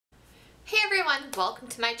everyone, welcome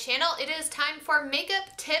to my channel. It is time for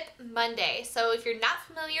Makeup Tip Monday. So if you're not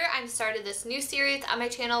familiar, I've started this new series on my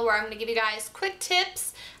channel where I'm going to give you guys quick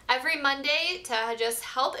tips every Monday to just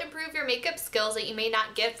help improve your makeup skills that you may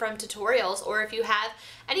not get from tutorials. Or if you have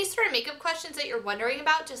any sort of makeup questions that you're wondering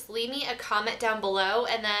about, just leave me a comment down below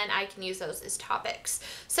and then I can use those as topics.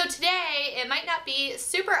 So today, it might not be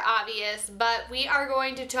super obvious, but we are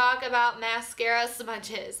going to talk about mascara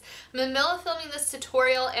smudges. I'm in the middle of filming this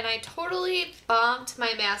tutorial and I totally bonked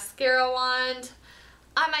my mascara wand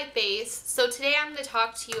on my face. So today I'm going to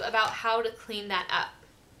talk to you about how to clean that up.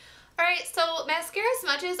 Alright, so mascara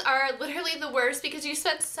smudges are literally the worst because you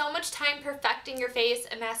spend so much time perfecting your face,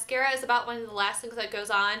 and mascara is about one of the last things that goes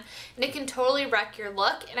on, and it can totally wreck your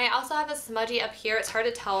look. And I also have a smudgy up here. It's hard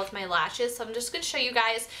to tell with my lashes, so I'm just going to show you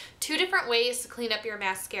guys two different ways to clean up your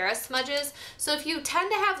mascara smudges. So if you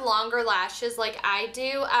tend to have longer lashes like I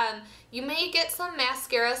do, you may get some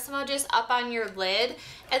mascara smudges up on your lid.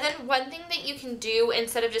 And then one thing that you can do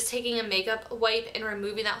instead of just taking a makeup wipe and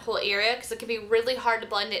removing that whole area, because it can be really hard to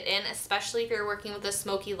blend it in, especially if you're working with a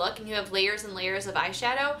smoky look and you have layers and layers of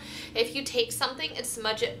eyeshadow. If you take something and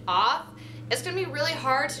smudge it off, it's going to be really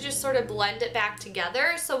hard to just sort of blend it back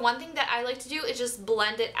together. So one thing that I like to do is just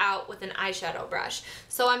blend it out with an eyeshadow brush.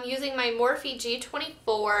 So I'm using my Morphe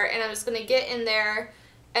G24 and I'm just going to get in there.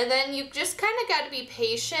 And then you just kind of got to be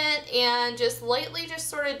patient and just lightly just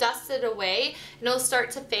sort of dust it away and it'll start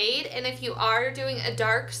to fade. And if you are doing a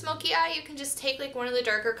dark smoky eye, you can just take like one of the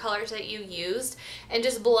darker colors that you used and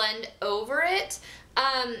just blend over it.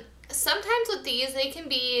 Sometimes with these, they can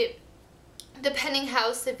be, depending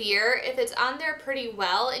how severe, if it's on there pretty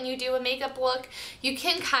well and you do a makeup look, you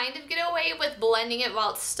can kind of get away with blending it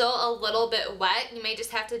while it's still a little bit wet. You may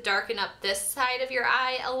just have to darken up this side of your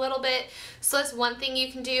eye a little bit. So that's one thing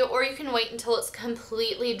you can do, or you can wait until it's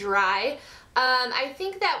completely dry. I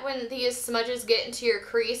think that when these smudges get into your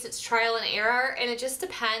crease, it's trial and error, and it just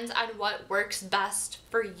depends on what works best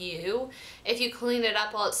for you. If you clean it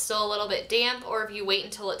up while it's still a little bit damp, or if you wait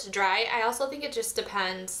until it's dry. I also think it just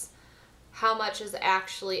depends how much is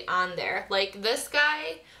actually on there. Like this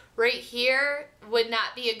guy right here would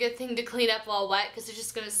not be a good thing to clean up while wet because it's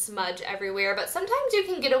just going to smudge everywhere. But sometimes you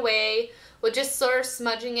can get away with just sort of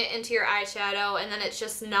smudging it into your eyeshadow and then it's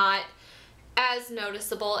just not as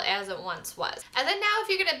noticeable as it once was. And then now if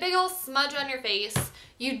you get a big old smudge on your face,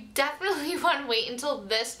 you definitely want to wait until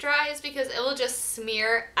this dries because it will just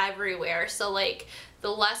smear everywhere. So like the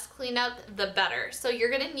less cleanup, the better. So you're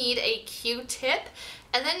going to need a Q-tip.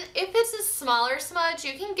 And then if it's a smaller smudge,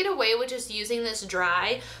 you can get away with just using this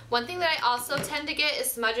dry. One thing that I also tend to get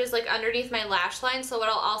is smudges like underneath my lash line. So what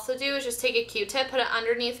I'll also do is just take a Q-tip, put it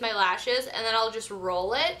underneath my lashes, and then I'll just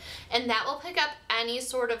roll it. And that will pick up any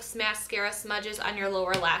sort of mascara smudges on your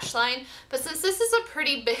lower lash line. But since this is a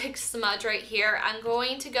pretty big smudge right here, I'm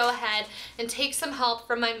going to go ahead and take some help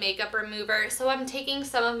from my makeup remover. So I'm taking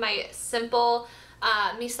some of my simple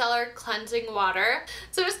micellar cleansing water.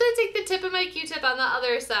 So I'm just going to take the tip of my Q-tip on the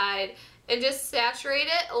other side and just saturate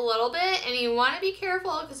it a little bit. And you want to be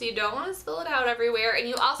careful because you don't want to spill it out everywhere. And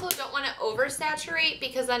you also don't want to oversaturate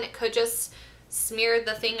because then it could just smear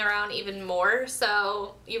the thing around even more.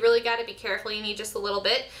 So you really got to be careful. You need just a little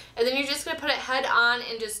bit. And then you're just going to put it head on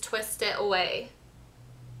and just twist it away.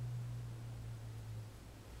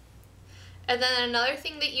 And then another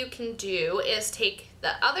thing that you can do is take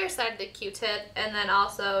the other side of the Q-tip and then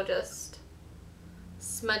also just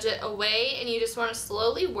smudge it away, and you just want to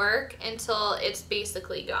slowly work until it's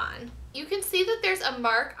basically gone. You can see that there's a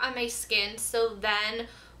mark on my skin, so then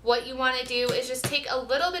what you want to do is just take a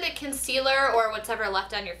little bit of concealer or whatever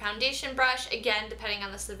left on your foundation brush. Again, depending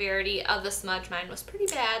on the severity of the smudge, mine was pretty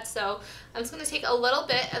bad, so I'm just going to take a little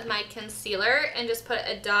bit of my concealer and just put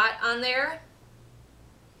a dot on there.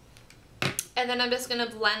 And then I'm just going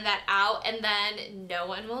to blend that out, and then no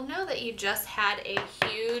one will know that you just had a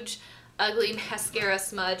huge, ugly mascara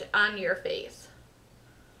smudge on your face.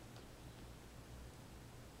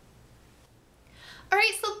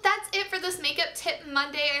 Alright, so that's it for this Makeup Tip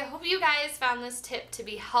Monday. I hope you guys found this tip to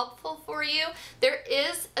be helpful for you. There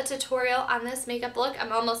is a tutorial on this makeup look.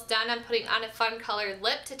 I'm almost done. I'm putting on a fun colored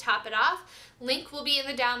lip to top it off. Link will be in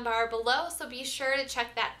the down bar below, so be sure to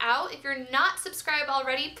check that out. If you're not subscribed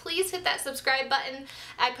already, please hit that subscribe button.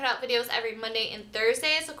 I put out videos every Monday and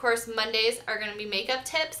Thursdays. Of course, Mondays are going to be makeup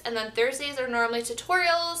tips, and then Thursdays are normally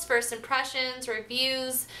tutorials, first impressions,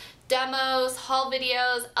 reviews, demos, haul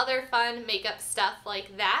videos, other fun makeup stuff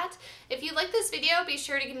like that. If you like this video, be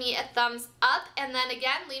sure to give me a thumbs up, and then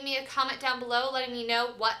again, leave me a comment down below letting me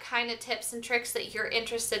know what kind of tips and tricks that you're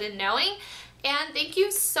interested in knowing. And thank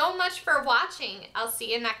you so much for watching. I'll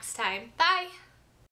see you next time. Bye!